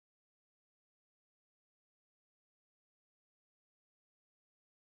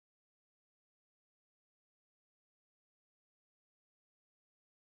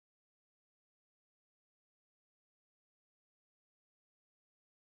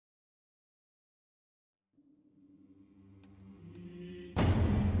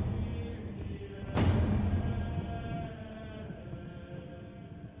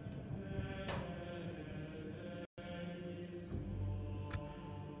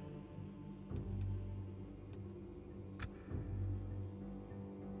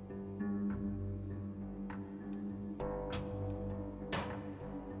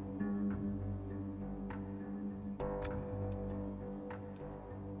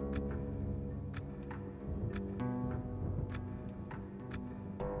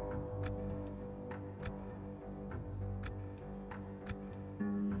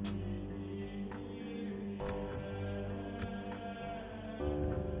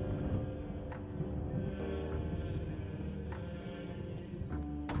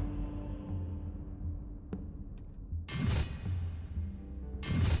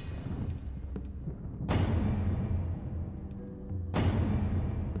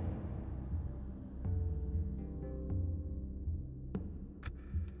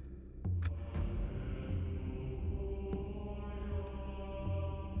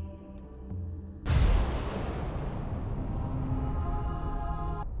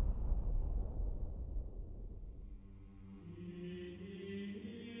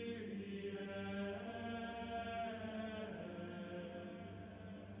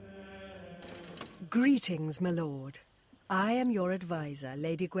Greetings, my lord. I am your advisor,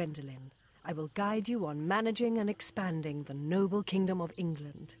 Lady Gwendolen. I will guide you on managing and expanding the noble kingdom of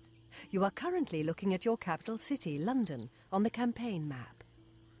England. You are currently looking at your capital city, London, on the campaign map.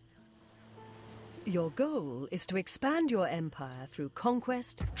 Your goal is to expand your empire through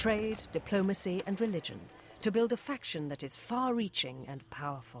conquest, trade, diplomacy, and religion, to build a faction that is far-reaching and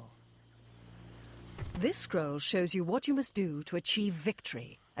powerful. This scroll shows you what you must do to achieve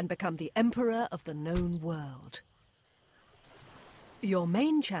victory and become the emperor of the known world. Your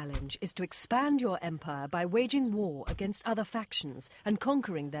main challenge is to expand your empire by waging war against other factions and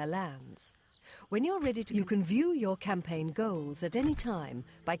conquering their lands. When you're ready to, you can view your campaign goals at any time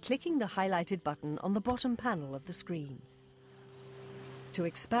by clicking the highlighted button on the bottom panel of the screen. To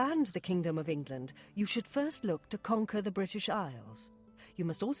expand the Kingdom of England, you should first look to conquer the British Isles. You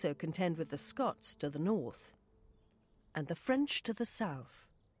must also contend with the Scots to the north and the French to the south.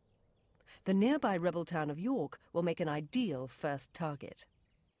 The nearby rebel town of York will make an ideal first target.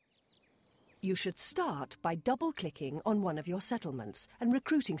 You should start by double-clicking on one of your settlements and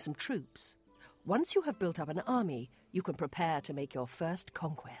recruiting some troops. Once you have built up an army, you can prepare to make your first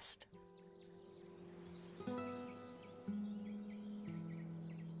conquest.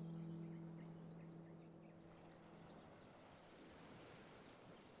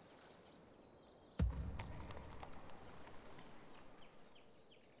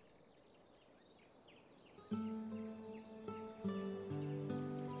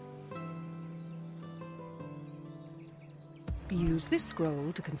 Use this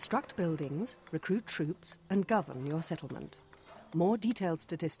scroll to construct buildings, recruit troops, and govern your settlement. More detailed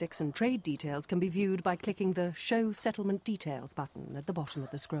statistics and trade details can be viewed by clicking the Show Settlement Details button at the bottom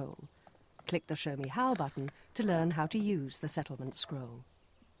of the scroll. Click the Show Me How button to learn how to use the settlement scroll.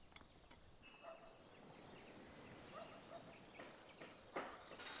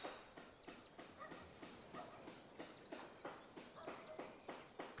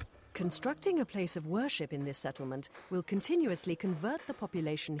 Constructing a place of worship in this settlement will continuously convert the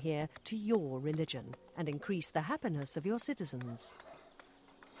population here to your religion and increase the happiness of your citizens.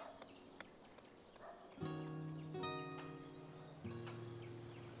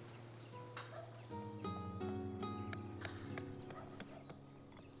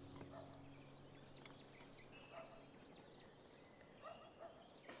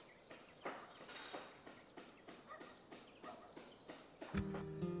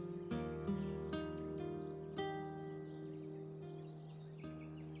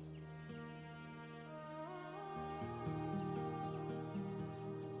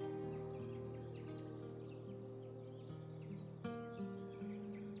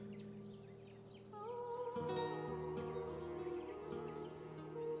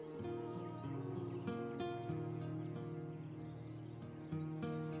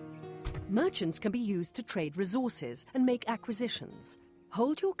 Merchants can be used to trade resources and make acquisitions.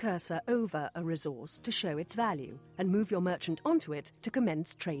 Hold your cursor over a resource to show its value, and move your merchant onto it to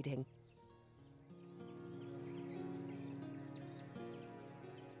commence trading.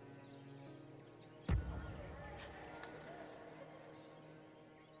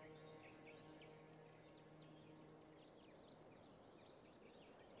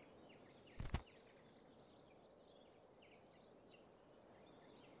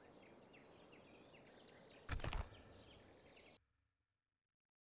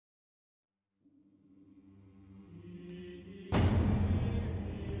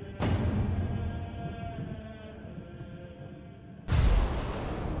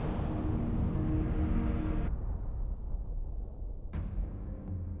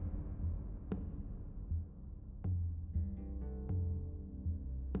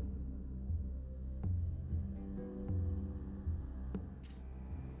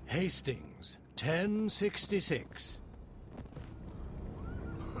 Hastings, 1066.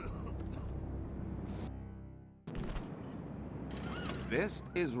 This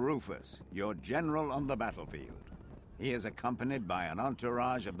is Rufus, your general on the battlefield. He is accompanied by an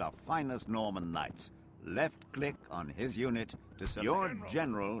entourage of the finest Norman knights. Left-click on his unit to select. Your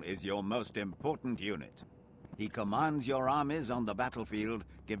general is your most important unit. He commands your armies on the battlefield,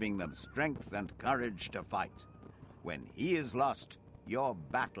 giving them strength and courage to fight. When he is lost, your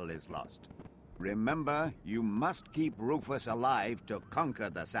battle is lost. Remember, you must keep Rufus alive to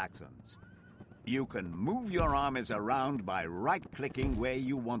conquer the Saxons. You can move your armies around by right-clicking where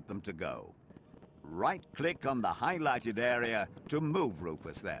you want them to go. Right-click on the highlighted area to move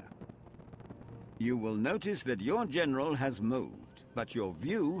Rufus there. You will notice that your general has moved, but your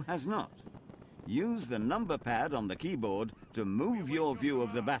view has not. Use the number pad on the keyboard to move your view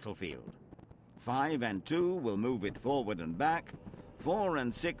of the battlefield. 5 and 2 will move it forward and back, 4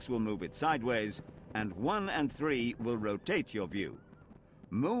 and 6 will move it sideways, and 1 and 3 will rotate your view.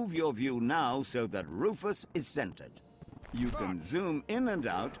 Move your view now so that Rufus is centered. You can zoom in and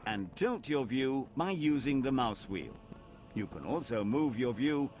out and tilt your view by using the mouse wheel. You can also move your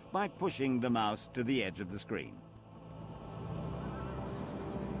view by pushing the mouse to the edge of the screen.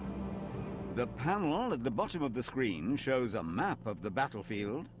 The panel at the bottom of the screen shows a map of the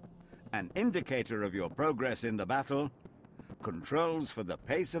battlefield, an indicator of your progress in the battle, controls for the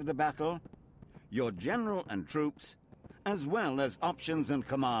pace of the battle, your general and troops, as well as options and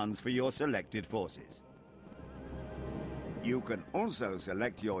commands for your selected forces. You can also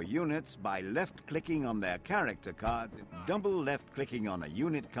select your units by left-clicking on their character cards. Double left-clicking on a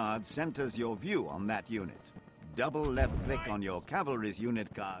unit card centers your view on that unit. Double left-click on your cavalry's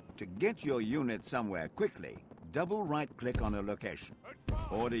unit card. To get your unit somewhere quickly, double right-click on a location.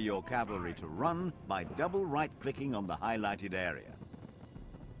 Order your cavalry to run by double right-clicking on the highlighted area.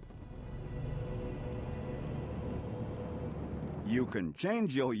 You can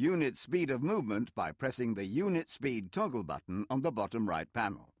change your unit's speed of movement by pressing the Unit Speed toggle button on the bottom right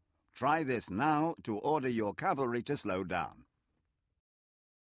panel. Try this now to order your cavalry to slow down.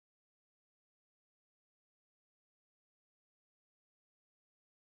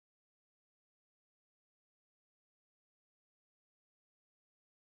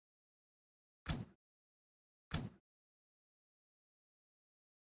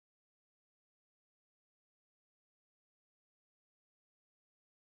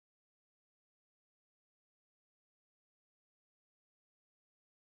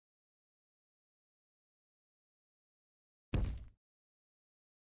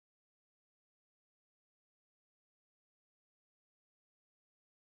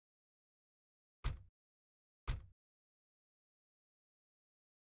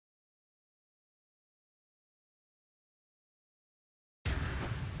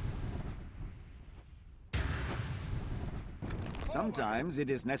 Sometimes it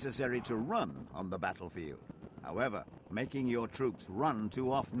is necessary to run on the battlefield. However, making your troops run too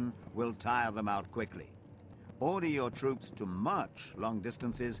often will tire them out quickly. Order your troops to march long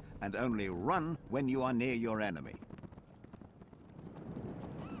distances and only run when you are near your enemy.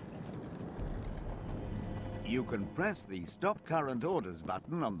 You can press the Stop Current Orders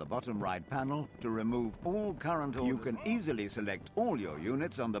button on the bottom right panel to remove all current orders. You can easily select all your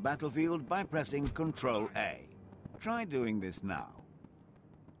units on the battlefield by pressing Ctrl A. Try doing this now.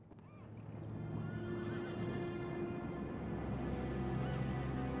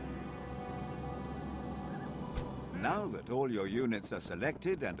 Now that all your units are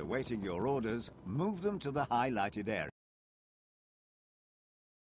selected and awaiting your orders, move them to the highlighted area.